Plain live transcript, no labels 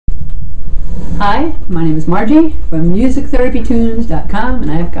Hi, my name is Margie from musictherapytunes.com,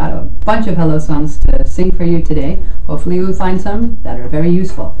 and I've got a bunch of hello songs to sing for you today. Hopefully you'll find some that are very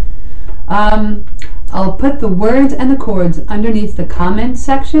useful. I'll put the words and the chords underneath the comment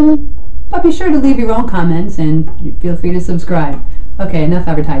section, but be sure to leave your own comments and feel free to subscribe. Okay, enough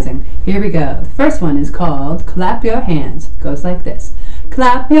advertising. Here we go. The first one is called Clap Your Hands. It goes like this.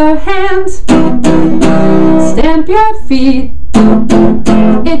 Clap your hands, stamp your feet.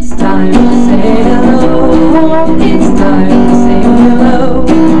 It's time to say hello. It's time to say hello.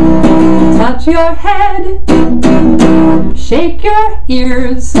 Touch your head, shake your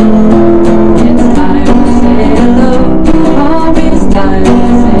ears. It's time to say hello. Always time to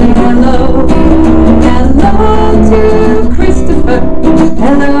say hello. Hello to Christopher.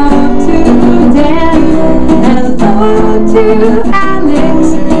 Hello to Dan. Hello to Alex.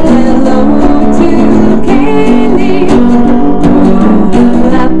 Hello to Candy.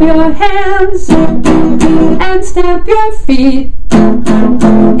 Clap your hands and stamp your feet.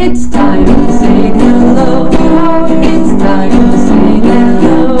 It's time to say hello. It's time to say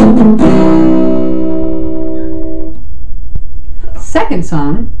hello. Second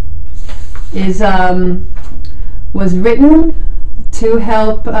song is was written to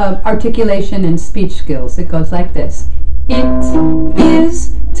help articulation and speech skills. It goes like this. It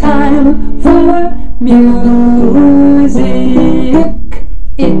is time for music.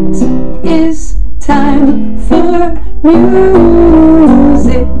 It is time for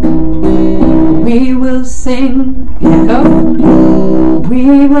music. We will sing, go.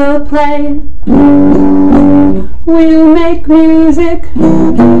 We will play. We'll make music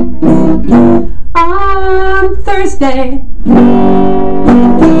on Thursday.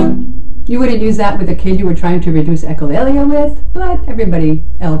 You wouldn't use that with a kid you were trying to reduce echolalia with, but everybody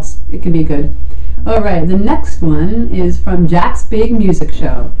else, it can be good. Alright, the next one is from Jack's Big Music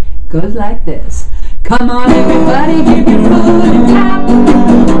Show. It goes like this. Come on everybody, give your foot a tap.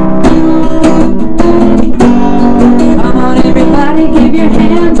 Come on everybody, give your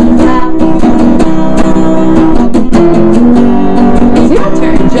hands a clap. It's your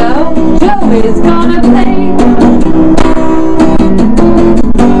turn, Joe. Joe is gonna play.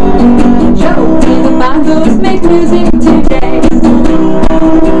 Joe and the bongos make music today.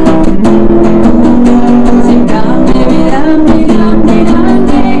 Sing dum diddy dum dee dum dee dum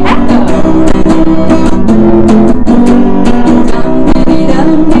day. Echo. Dum diddy dum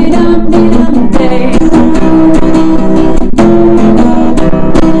dee dum dee dum day. Dum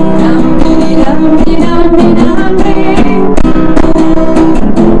diddy dum dee dum dee dum day.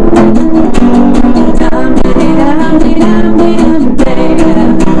 Dum diddy dum dee dum dee dum day.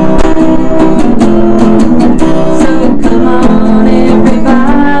 So come on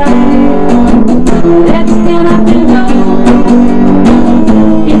everybody, let's get up and go.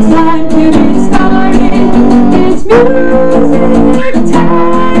 It's time to get started. It's music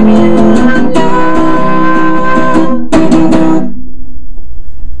time, you know.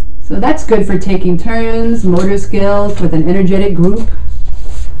 So that's good for taking turns, motor skills with an energetic group.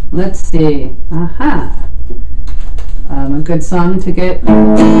 Let's see. A good song to get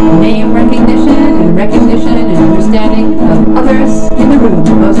name recognition and understanding of others in the room. It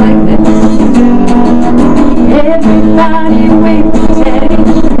goes like this. Everybody wait for Teddy.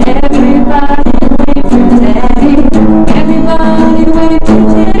 Everybody wait for Teddy. Everybody wait for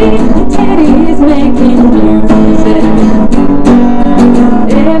Teddy. Teddy's making music.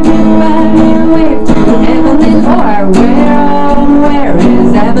 Everybody wait for Evelyn. Or where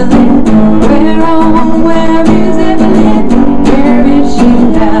is Evelyn? Where is Evelyn? Where is she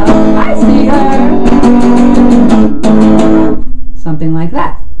now? I see her. Something like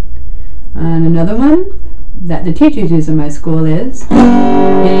that. And another one that the teachers use in my school is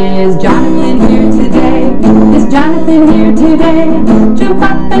Jonathan here today? Is Jonathan here today? Jump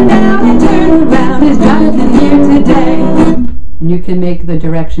up and down and turn around. Is Jonathan here today? And you can make the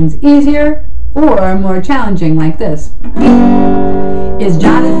directions easier or more challenging like this. Is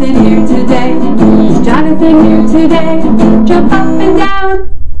Jonathan here today? Is Jonathan here today? Jump up and down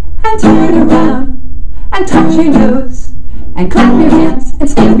and turn around and touch your nose and clap your hands and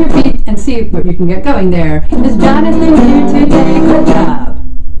stamp your feet and see what you can get going there. Is Jonathan here today? Good job.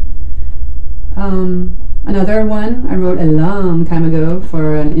 Another one I wrote a long time ago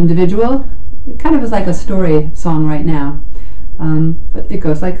for an individual. It kind of is like a story song right now. But it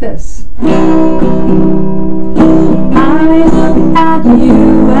goes like this. I look at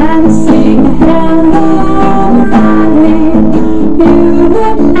you and sing hello, Riley. You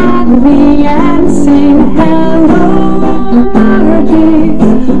look at me and sing hello, Margie.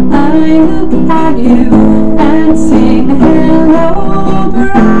 I look at you and sing hello,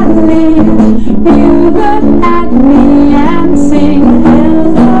 Bradley. You look at me and sing,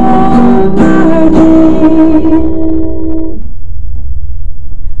 hello, Margie.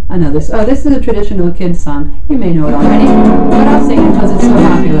 Another, oh, this is a traditional kids song. You may know it already, but I'll sing it because it's so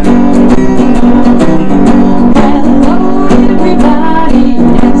popular. Hello, everybody,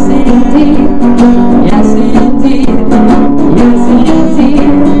 yes indeed, yes indeed, yes indeed.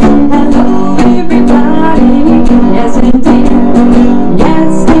 Hello, everybody, yes indeed,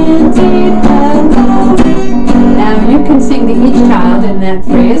 yes indeed, hello. Now you can sing to each child in that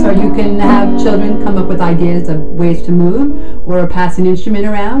phrase, or you can have children come up with ideas of ways to move, or pass an instrument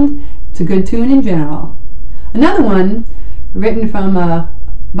around. It's a good tune in general. Another one, written from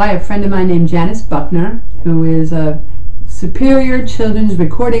by a friend of mine named Janice Buckner, who is a superior children's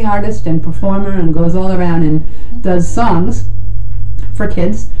recording artist and performer and goes all around and does songs for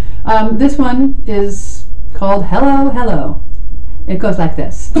kids. This one is called Hello, Hello. It goes like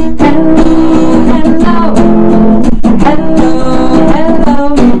this. Hello, hello, hello,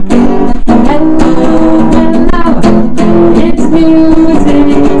 hello, hello, hello, it's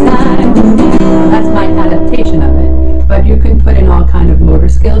music time. That's my adaptation of it. But you can put in all kind of motor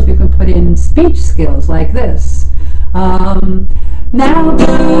skills. You can put in speech skills like this. Now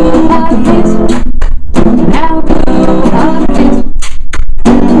blow a kiss, now blow a kiss,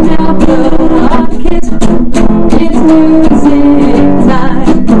 now blow a kiss, it's music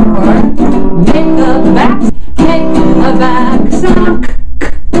time. Or make a back sound,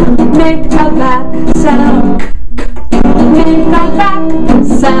 make a back sound, make a back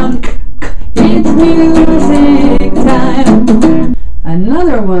sound, it's music time.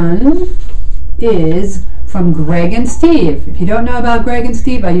 Another one is from Greg and Steve. If you don't know about Greg and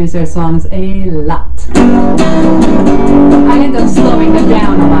Steve, I use their songs a lot. I end up slowing them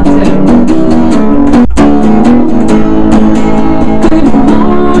down a lot too. Good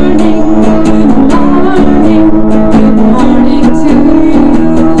morning, good morning, good morning to you.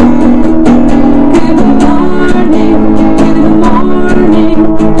 Good morning, good morning,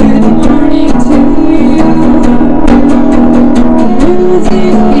 good morning to you.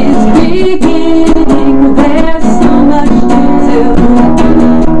 Music is beginning, there's so much to do.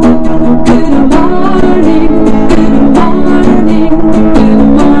 Good morning, good morning, good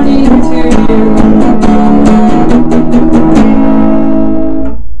morning to you.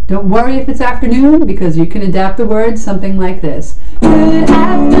 Don't worry if it's afternoon, because you can adapt the words something like this. Good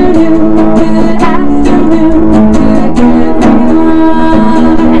afternoon to everyone.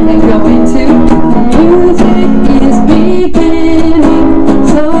 And then go into music is beginning,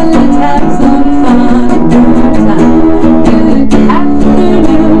 so let's have some fun. Good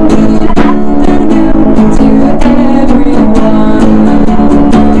afternoon to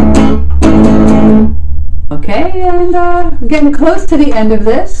everyone. Okay, and we're getting close to the end of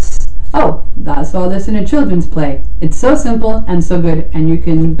this. Oh, I saw this in a children's play. It's so simple and so good, and you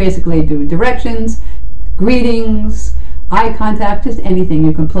can basically do directions, greetings, eye contact, just anything.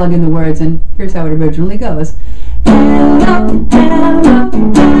 You can plug in the words, and here's how it originally goes. Hello, hello,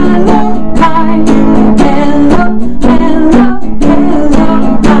 hello, hi. Hello, hello,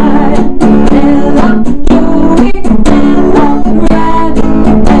 hello, hi. Hello, Joey, hello, Brad.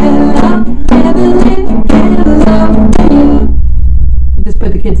 Hello, Evelyn, hello, me. Just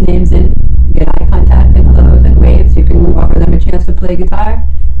put the kids' names in, get eye contact and hellos and waves. You can offer them a chance to play guitar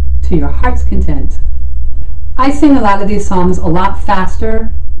to your heart's content. I sing a lot of these songs a lot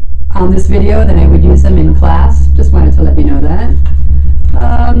faster on this video than I would use them in class. Just wanted to let you know that.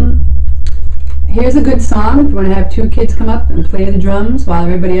 Here's a good song if you want to have two kids come up and play the drums while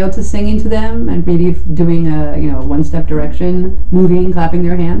everybody else is singing to them and really doing a one-step direction, moving, clapping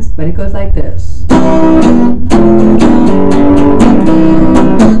their hands. But it goes like this. Hello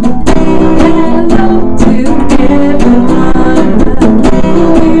to everyone.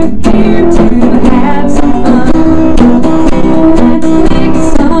 We're here to have some fun. Let's make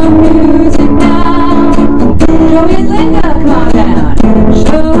some music now. Joey and Linda, come on down.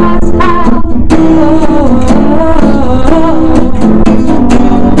 Show us how.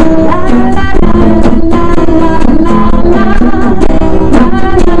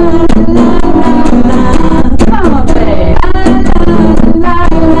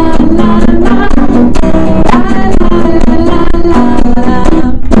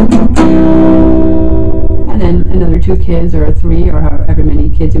 Two kids or three or however many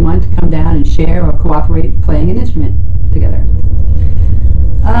kids you want to come down and share or cooperate playing an instrument together.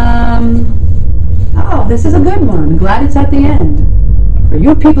 Oh, this is a good one. I'm glad it's at the end. For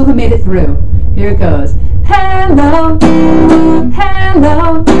you people who made it through, here it goes. Hello, hello, I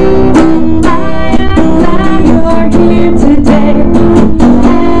am glad you're here today.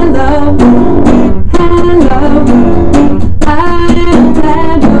 Hello.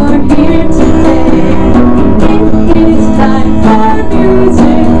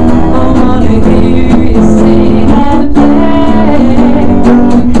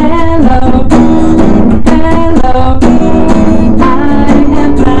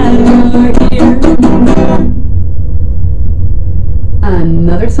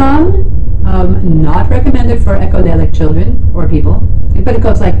 song, not recommended for echolalic children or people, but it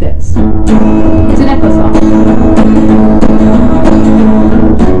goes like this. It's an echo song.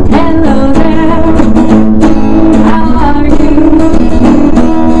 Hello there, how are you?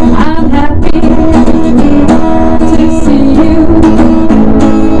 I'm happy to see you.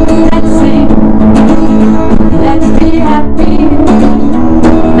 Let's sing, let's be happy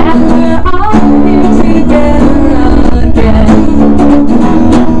that we're all here together again.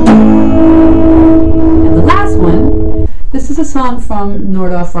 And the last one, this is a song from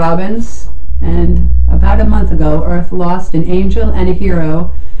Nordhoff Robbins, and about a month ago, Earth lost an angel and a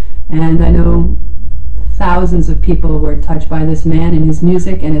hero, and I know thousands of people were touched by this man and his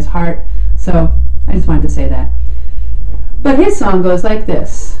music and his heart, so I just wanted to say that. But his song goes like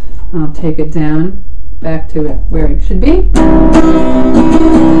this. I'll take it down, back to it where it should be.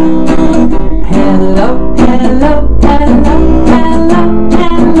 Hello, hello, hello, hello, hello,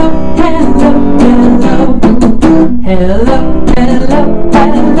 hello, hello. Hello, hello,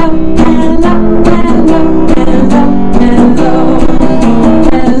 hello, hello, hello, hello, hello.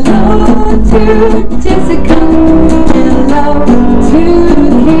 Hello to Jessica. Hello to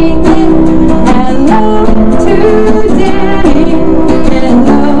Caitlin. Hello to Danny.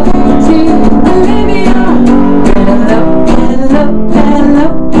 Hello to Olivia. Hello, hello, hello,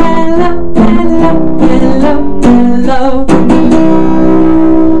 hello, hello, hello, hello.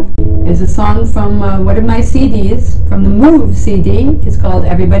 Is a song from one of my CDs, from the Move CD. It's called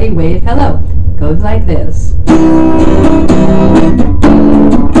Everybody Wave Hello. It goes like this.